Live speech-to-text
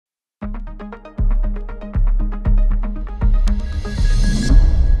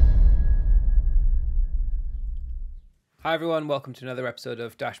Hi everyone, welcome to another episode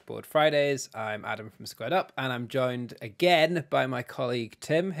of Dashboard Fridays. I'm Adam from SquaredUp and I'm joined again by my colleague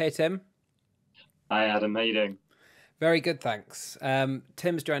Tim. Hey Tim. Hi Adam, how you doing? Very good, thanks.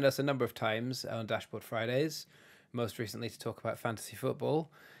 Tim's joined us a number of times on Dashboard Fridays, most recently to talk about fantasy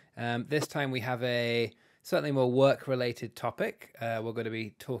football. This time we have a certainly more work-related topic. We're going to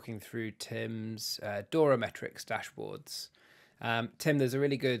be talking through Tim's DORA metrics dashboards. Tim, there's a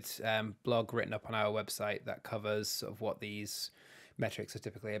really good blog written up on our website that covers sort of what these metrics are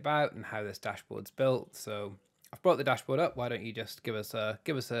typically about and how this dashboard's built. So I've brought the dashboard up. Why don't you just give us a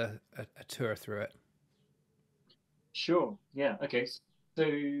tour through it? Sure. Yeah. Okay. So,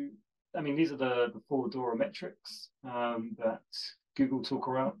 these are the four DORA metrics that Google talk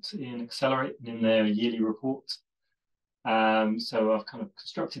about in Accelerate and in their yearly report. So I've kind of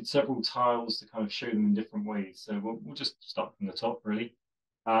constructed several tiles to kind of show them in different ways. So we'll just start from the top, really.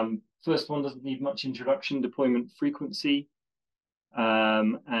 First one doesn't need much introduction, deployment frequency.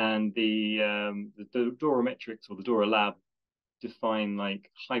 And the DORA metrics or the DORA lab define like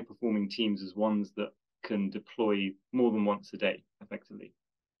high performing teams as ones that can deploy more than once a day effectively.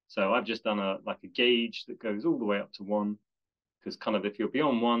 So I've just done a gauge that goes all the way up to one, because kind of if you're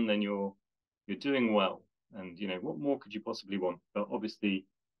beyond one, then you're doing well. And what more could you possibly want? But obviously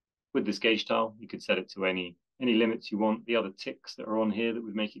with this gauge tile, you could set it to any limits you want. The other ticks that are on here that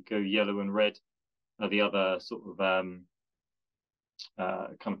would make it go yellow and red are the other sort of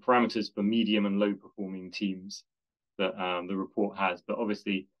kind of parameters for medium and low performing teams that the report has. But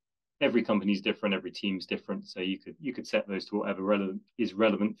obviously, every company is different, every team's different, so you could set those to whatever is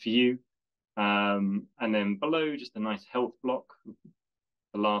relevant for you. And then below, just a nice health block.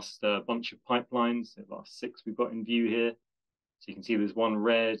 The last bunch of pipelines, the last six we've got in view here. So you can see there's one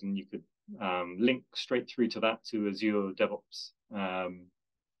red, and you could link straight through to that to Azure DevOps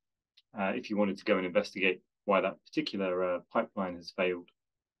if you wanted to go and investigate why that particular pipeline has failed.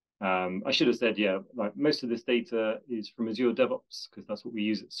 I should have said, yeah, like most of this data is from Azure DevOps because that's what we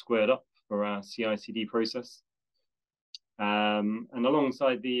use at SquaredUp for our CI/CD process. And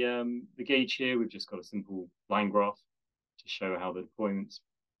alongside the gauge here, we've just got a simple line graph to show how the deployments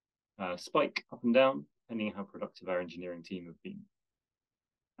spike up and down depending on how productive our engineering team have been.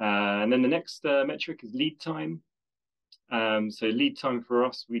 And then the next metric is lead time. So lead time for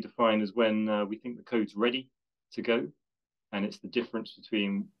us, we define as when we think the code's ready to go, and it's the difference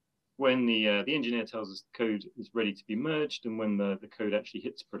between when the engineer tells us the code is ready to be merged and when the code actually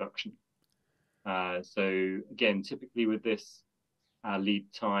hits production. So again, typically with this, our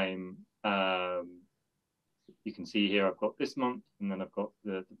lead time, you can see here I've got this month and then I've got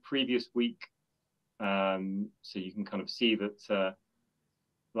the previous week. So you can kind of see that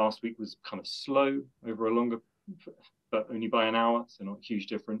last week was kind of slow over a longer, but only by an hour, so not a huge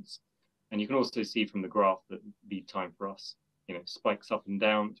difference. And you can also see from the graph that lead time for us, spikes up and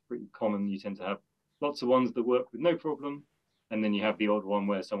down. It's pretty common. You tend to have lots of ones that work with no problem, and then you have the odd one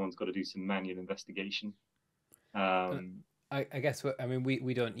where someone's got to do some manual investigation. I guess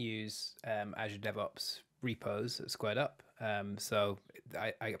we don't use Azure DevOps repos at SquaredUp, so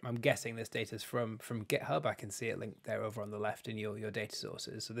I'm guessing this data is from GitHub. I can see it linked there over on the left in your data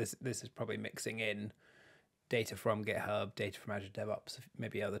sources. So this is probably mixing in data from GitHub, data from Azure DevOps,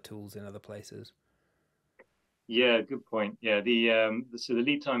 maybe other tools in other places. Yeah, good point. Yeah, so the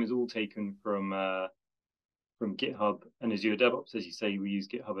lead time is all taken from GitHub and Azure DevOps. As you say, we use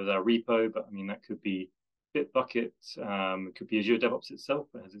GitHub as our repo, but I mean that could be Bitbucket, it could be Azure DevOps itself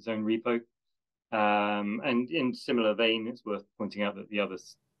that has its own repo. And in similar vein, it's worth pointing out that the other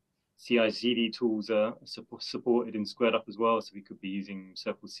CI/CD tools are supported in SquaredUp as well. So we could be using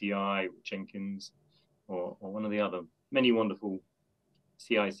Circle CI or Jenkins or one of the other many wonderful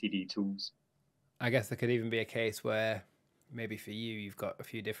CI/CD tools. I guess there could even be a case where maybe for you, you've got a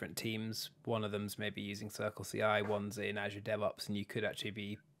few different teams. One of them's maybe using Circle CI, one's in Azure DevOps, and you could actually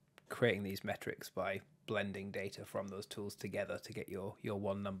be creating these metrics by blending data from those tools together to get your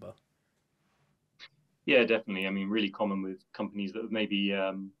one number. Yeah, definitely. I mean, really common with companies that have maybe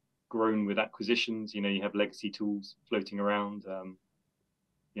grown with acquisitions. You have legacy tools floating around.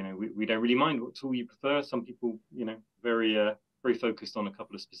 We don't really mind what tool you prefer. Some people, very focused on a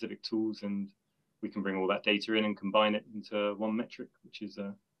couple of specific tools, and we can bring all that data in and combine it into one metric, which is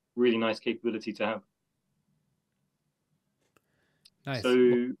a really nice capability to have. Nice.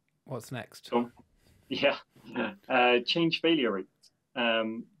 So, What's next? yeah, change failure rate.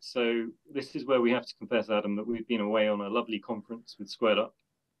 So this is where we have to confess, Adam, that we've been away on a lovely conference with SquaredUp,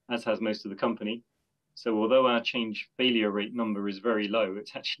 as has most of the company. So although our change failure rate number is very low,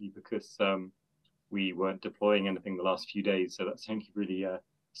 it's actually because we weren't deploying anything the last few days. So that's only really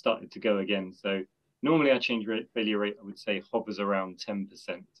started to go again. So Normally, our failure rate, I would say, hovers around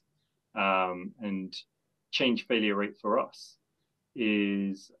 10%. And change failure rate for us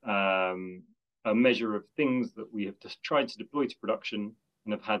is a measure of things that we have just tried to deploy to production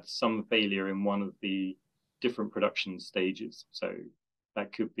and have had some failure in one of the different production stages. So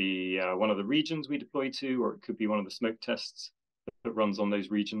that could be one of the regions we deploy to, or it could be one of the smoke tests that runs on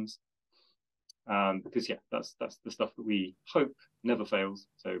those regions. Because yeah, that's the stuff that we hope never fails.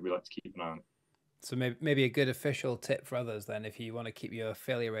 So we like to keep an eye on it. So maybe a good official tip for others then, if you want to keep your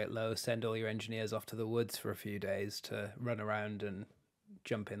failure rate low, send all your engineers off to the woods for a few days to run around and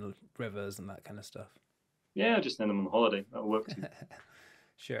jump in rivers and that kind of stuff. Yeah, just send them on holiday. That'll work too.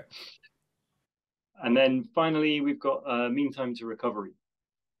 Sure. And then finally, we've got mean time to recovery.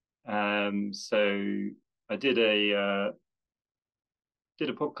 So I did a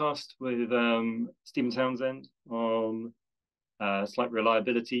podcast with Stephen Townsend on slight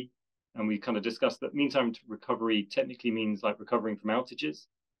reliability, and we kind of discussed that mean time to recovery technically means like recovering from outages.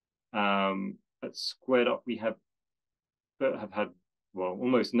 At SquaredUp, we have had, well,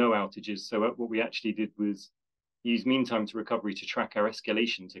 almost no outages. So what we actually did was use mean time to recovery to track our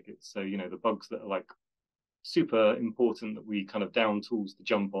escalation tickets. So, you know, the bugs that are like super important that we kind of down tools to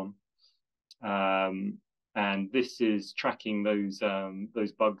jump on. And this is tracking those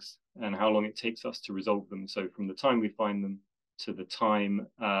bugs and how long it takes us to resolve them. So from the time we find them to the time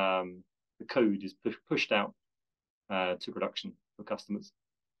the code is pushed out to production for customers.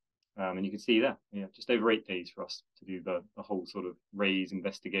 And you can see there, yeah, just over 8 days for us to do the whole sort of raise,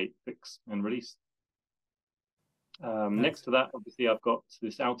 investigate, fix, and release. Nice. Next to that, obviously, I've got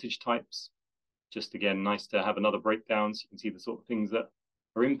this outage types. Just again, nice to have another breakdown so you can see the sort of things that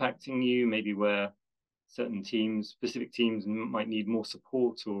are impacting you, maybe where certain teams, specific teams might need more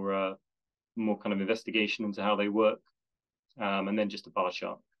support or more kind of investigation into how they work. And then just a bar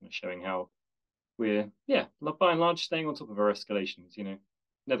chart kind of showing how we're, yeah, by and large, staying on top of our escalations, you know,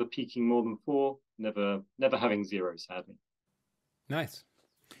 never peaking more than 4, never having 0, sadly. Nice.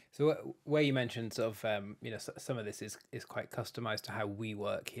 So where you mentioned sort of, you know, some of this is quite customized to how we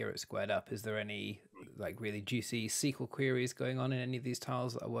work here at SquaredUp. Is there any like really juicy SQL queries going on in any of these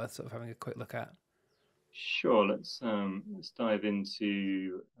tiles that are worth sort of having a quick look at? Sure. Let's dive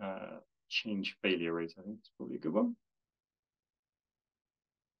into change failure rate. I think it's probably a good one.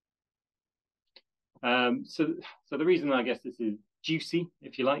 So the reason I guess this is juicy,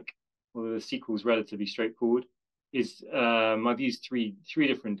 if you like, although the SQL is relatively straightforward, is I've used three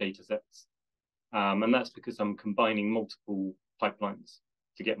different data sets. And that's because I'm combining multiple pipelines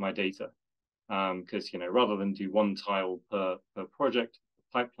to get my data. Because, you know, rather than do one tile per project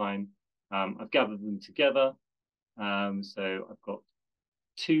pipeline, I've gathered them together. So I've got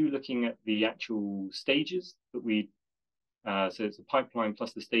 2 looking at the actual stages that so it's a pipeline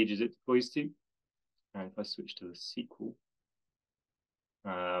plus the stages it deploys to. And if I switch to the SQL,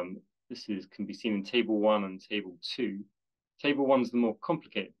 this can be seen in table 1 and table 2. Table 1 is the more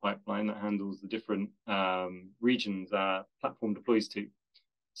complicated pipeline that handles the different regions our platform deploys to.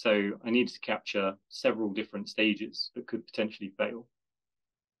 So I needed to capture several different stages that could potentially fail.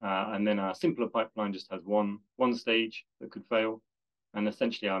 And then our simpler pipeline just has one stage that could fail. And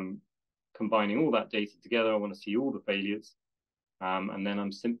essentially, I'm combining all that data together. I want to see all the failures. And then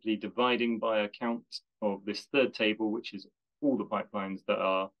I'm simply dividing by a count of this third table, which is all the pipelines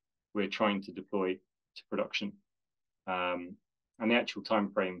that we're trying to deploy to production. And the actual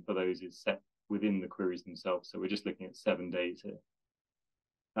time frame for those is set within the queries themselves. So we're just looking at 7 days here.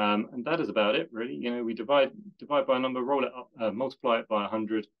 And that is about it, really. You know, we divide by a number, roll it up, multiply it by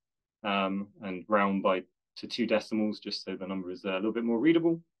 100, and round to 2 decimals, just so the number is a little bit more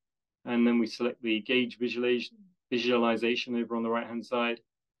readable. And then we select the gauge visualization over on the right-hand side,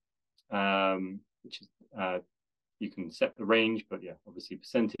 which is you can set the range, but yeah, obviously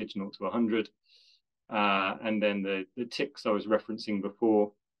percentage 0 to 100. And then the ticks I was referencing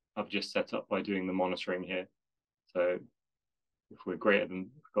before, I've just set up by doing the monitoring here. So if we've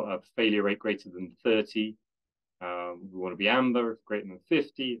got a failure rate greater than 30, we want to be amber. If greater than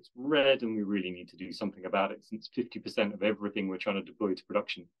 50, it's red, and we really need to do something about it, since 50% of everything we're trying to deploy to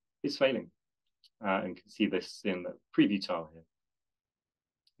production is failing. And you can see this in the preview tile here.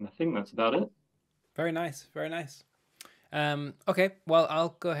 And I think that's about it. Very nice, very nice. Okay, well,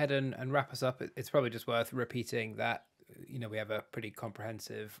 I'll go ahead and wrap us up. It's probably just worth repeating that, you know, we have a pretty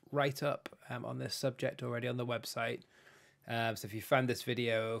comprehensive write-up on this subject already on the website. So if you found this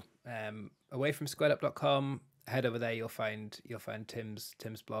video away from squareup.com, head over there. You'll find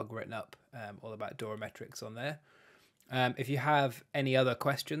Tim's blog written up all about DORA metrics on there. If you have any other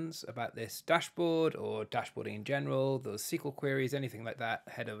questions about this dashboard or dashboarding in general, those SQL queries, anything like that,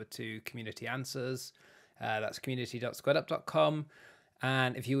 head over to Community Answers. That's community.squareup.com.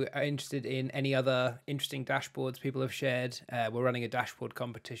 And if you are interested in any other interesting dashboards people have shared, we're running a dashboard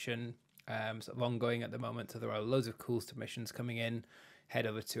competition sort of ongoing at the moment. So there are loads of cool submissions coming in. Head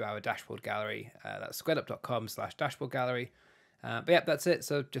over to our dashboard gallery. That's squareup.com/dashboard gallery. But yeah, that's it.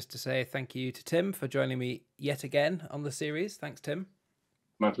 So just to say thank you to Tim for joining me yet again on the series. Thanks, Tim.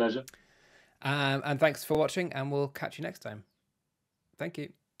 My pleasure. And thanks for watching, and we'll catch you next time. Thank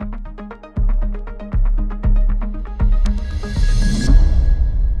you.